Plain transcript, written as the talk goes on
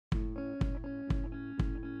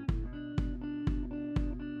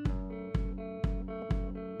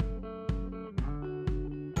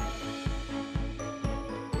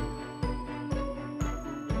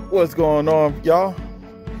What's going on, y'all?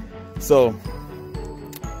 So,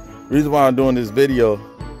 reason why I'm doing this video,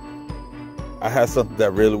 I have something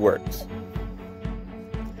that really works.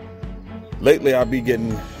 Lately, I'll be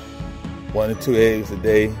getting 1 or 2 eggs a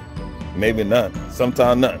day, maybe none,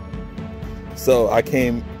 sometimes none. So I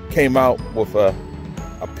came out with a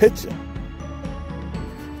picture.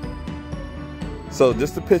 So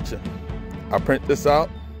just a picture. I print this out.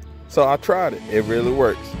 So I tried it. It really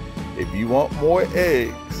works. If you want more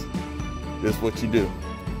eggs, this is what you do.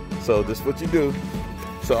 So this is what you do.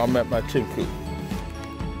 So I'm at my chicken coop.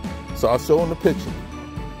 So I'll show them the picture.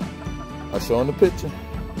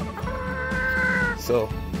 So,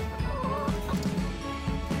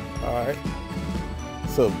 all right.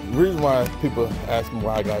 So the reason why people ask me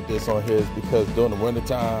why I got this on here is because during the winter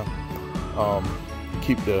time,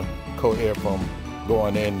 keep the cold air from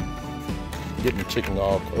going in, getting the chicken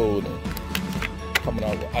all cold and coming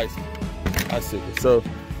out with icicles. So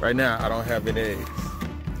right now I don't have any eggs.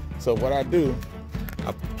 So what I do,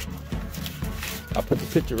 I put the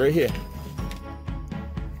picture right here.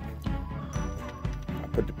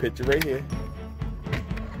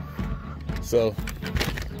 So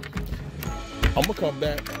I'm gonna come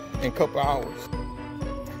back in a couple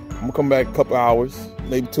hours.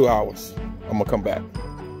 Maybe 2 hours. I'm gonna come back.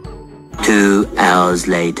 2 hours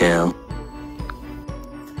later.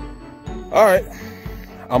 All right,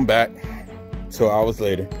 I'm back 2 hours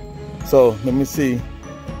later. So let me see.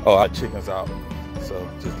 Oh, our chicken's out. So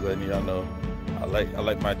just letting y'all know, I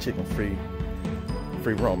like my chicken free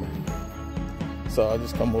roaming. So I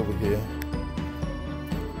just come over here.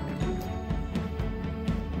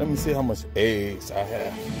 Let me see how much eggs I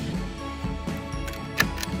have.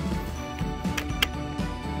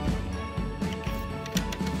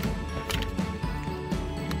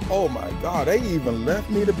 Oh my God, they even left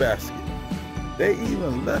me the basket.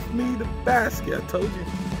 I told you.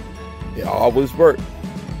 It always worked.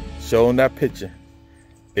 Showing that picture.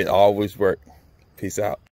 It always worked. Peace out.